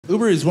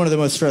Uber is one of the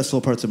most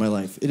stressful parts of my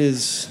life. It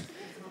is,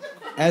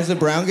 as a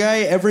brown guy,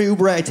 every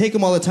Uber, I take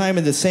them all the time,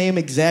 and the same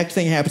exact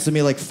thing happens to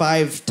me like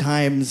 5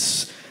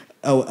 times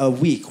a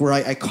week, where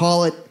I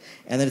call it,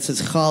 and then it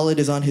says, Khalid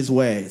is on his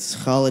way. It's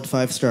Khalid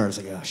 5 stars.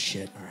 I go, oh,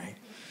 shit, all right.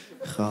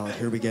 Khalid,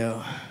 here we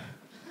go.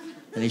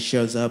 And he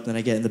shows up, and then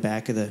I get in the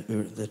back of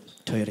the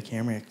Toyota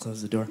Camry, I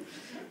close the door.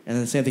 And then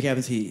the same thing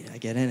happens, I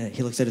get in, and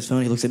he looks at his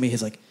phone, he looks at me,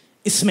 he's like,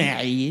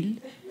 Ismael?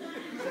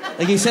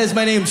 Like, he says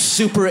my name's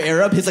super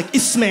Arab, he's like,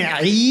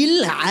 Ismael?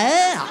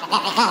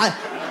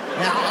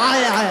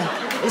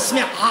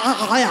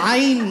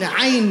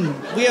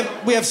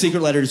 We have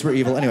secret letters, we're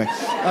evil, anyway.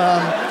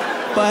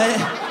 But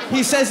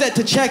he says that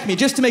to check me,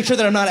 just to make sure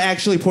that I'm not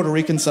actually Puerto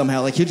Rican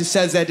somehow. Like, he just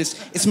says that, just,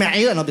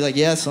 Ismael, and I'll be like,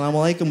 yes, assalamu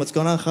alaikum, what's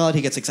going on, Khalid?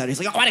 He gets excited,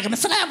 he's like, oh, alaikum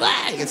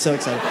assalam, he gets so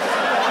excited.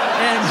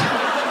 And,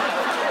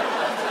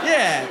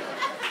 yeah.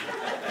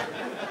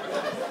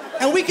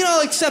 And we can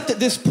all accept at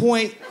this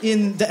point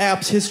in the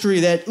app's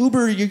history that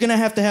Uber, you're gonna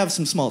have to have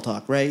some small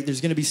talk, right?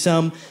 There's gonna be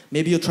some,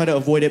 maybe you'll try to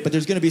avoid it, but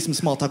there's gonna be some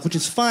small talk, which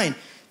is fine.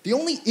 The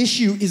only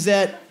issue is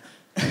that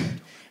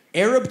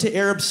Arab to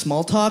Arab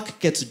small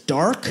talk gets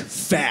dark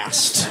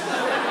fast.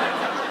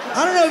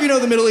 I don't know if you know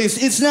the Middle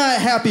East, it's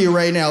not happy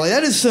right now. Like,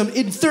 that is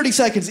in 30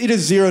 seconds, it is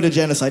 0 to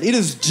genocide. It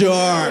is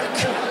dark.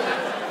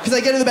 Because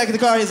I get in the back of the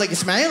car, he's like,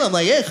 Ismail, I'm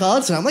like, hey,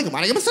 Khalid, and I'm like,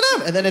 alaikum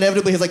assalam. And then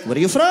inevitably he's like, what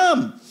are you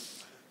from?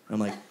 I'm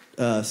like,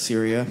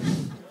 Syria.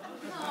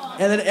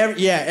 And then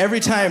every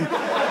time,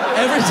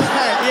 yeah,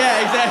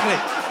 exactly.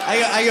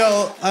 I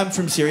go, I'm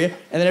from Syria.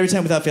 And then every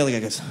time without failing, I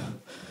goes,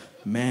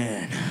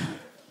 man,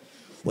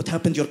 what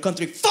happened to your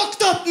country?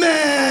 Fucked up,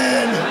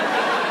 man!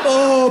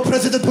 Oh,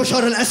 President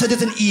Bashar al-Assad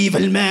is an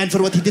evil man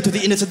for what he did to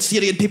the innocent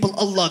Syrian people.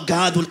 Allah,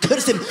 God will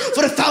curse him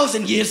for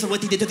 1,000 years for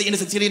what he did to the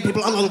innocent Syrian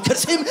people. Allah will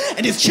curse him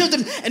and his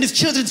children and his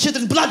children's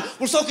children's blood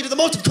will soak into the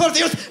molten core of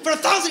the earth for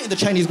 1,000 years. The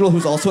Chinese girl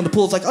who's also in the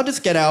pool is like, I'll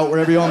just get out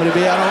wherever you want me to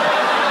be.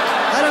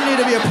 I don't need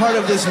to be a part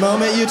of this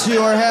moment you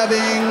two are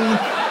having.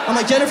 I'm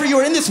like, Jennifer, you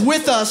are in this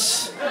with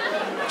us.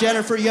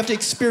 Jennifer, you have to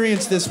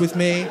experience this with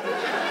me.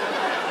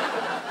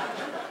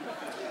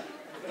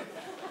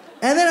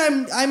 And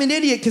then I'm an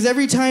idiot, because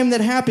every time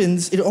that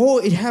happens, it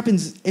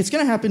happens, it's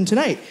gonna happen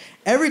tonight.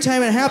 Every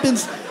time it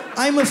happens,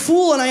 I'm a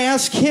fool, and I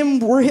ask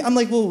him, I'm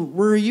like, well,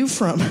 where are you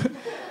from?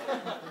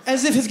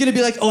 As if it's gonna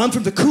be like, oh, I'm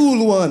from the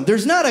cool one.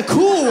 There's not a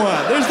cool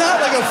one. There's not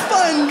like a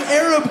fun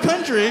Arab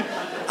country.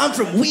 I'm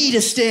from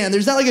Weedistan.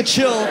 There's not like a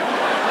chill. Nah.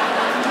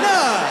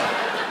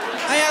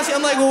 I ask him,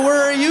 I'm like, well,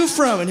 where are you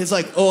from? And he's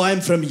like, oh,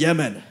 I'm from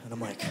Yemen. And I'm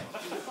like,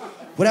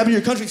 what happened to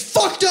your country? It's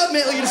fucked up,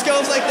 man. Like, it just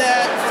goes like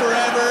that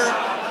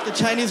forever. The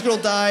Chinese girl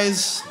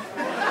dies.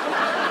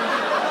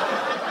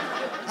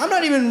 I'm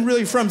not even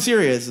really from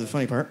Syria, is the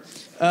funny part.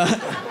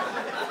 Like,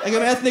 I'm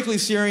ethnically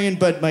Syrian,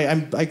 but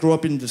I grew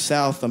up in the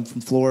South. I'm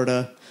from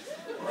Florida.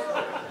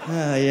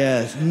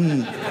 Yes.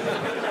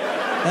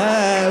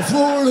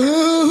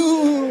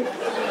 Florida.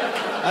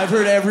 I've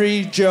heard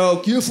every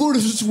joke. Yeah,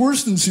 Florida's just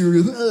worse than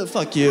Syria.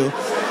 Fuck you.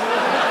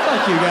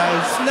 Fuck you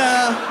guys.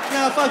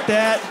 Nah, fuck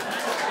that.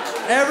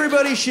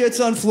 Everybody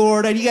shits on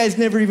Florida, and you guys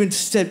never even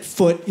set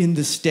foot in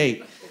the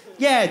state.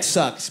 Yeah, it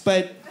sucks,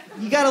 but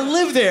you gotta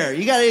live there.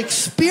 You gotta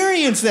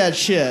experience that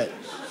shit.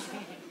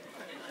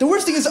 The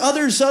worst thing is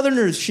other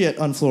Southerners shit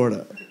on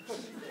Florida.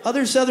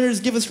 Other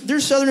Southerners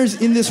there's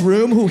Southerners in this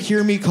room who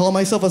hear me call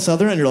myself a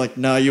Southerner, and you're like,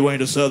 nah, you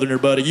ain't a Southerner,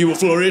 buddy. You a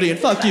Floridian.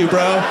 Fuck you,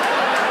 bro.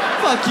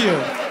 Fuck you.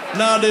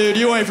 Nah, dude,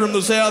 you ain't from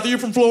the South. You're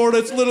from Florida.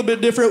 It's a little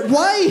bit different.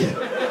 Why?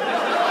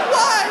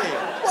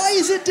 Why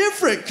is it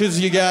different? Because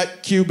you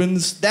got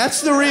Cubans.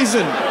 That's the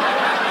reason.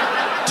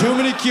 Too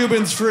many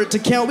Cubans for it to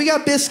count. We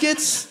got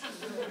biscuits.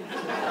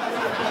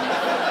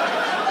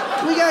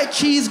 We got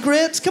cheese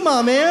grits. Come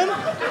on, man.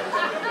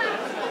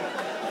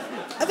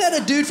 I've had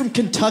a dude from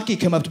Kentucky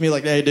come up to me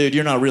like, hey, dude,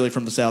 you're not really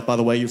from the South, by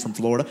the way. You're from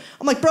Florida.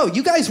 I'm like, bro,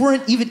 you guys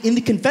weren't even in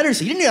the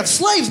Confederacy. You didn't even have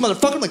slaves,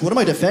 motherfucker. I'm like, what am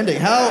I defending?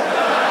 How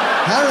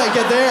did I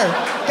get there?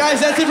 Guys,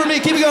 that's it for me.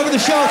 Keep it going for the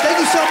show. Thank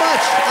you so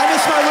much. I'm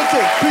Ismael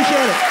Loutfi.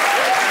 Appreciate it.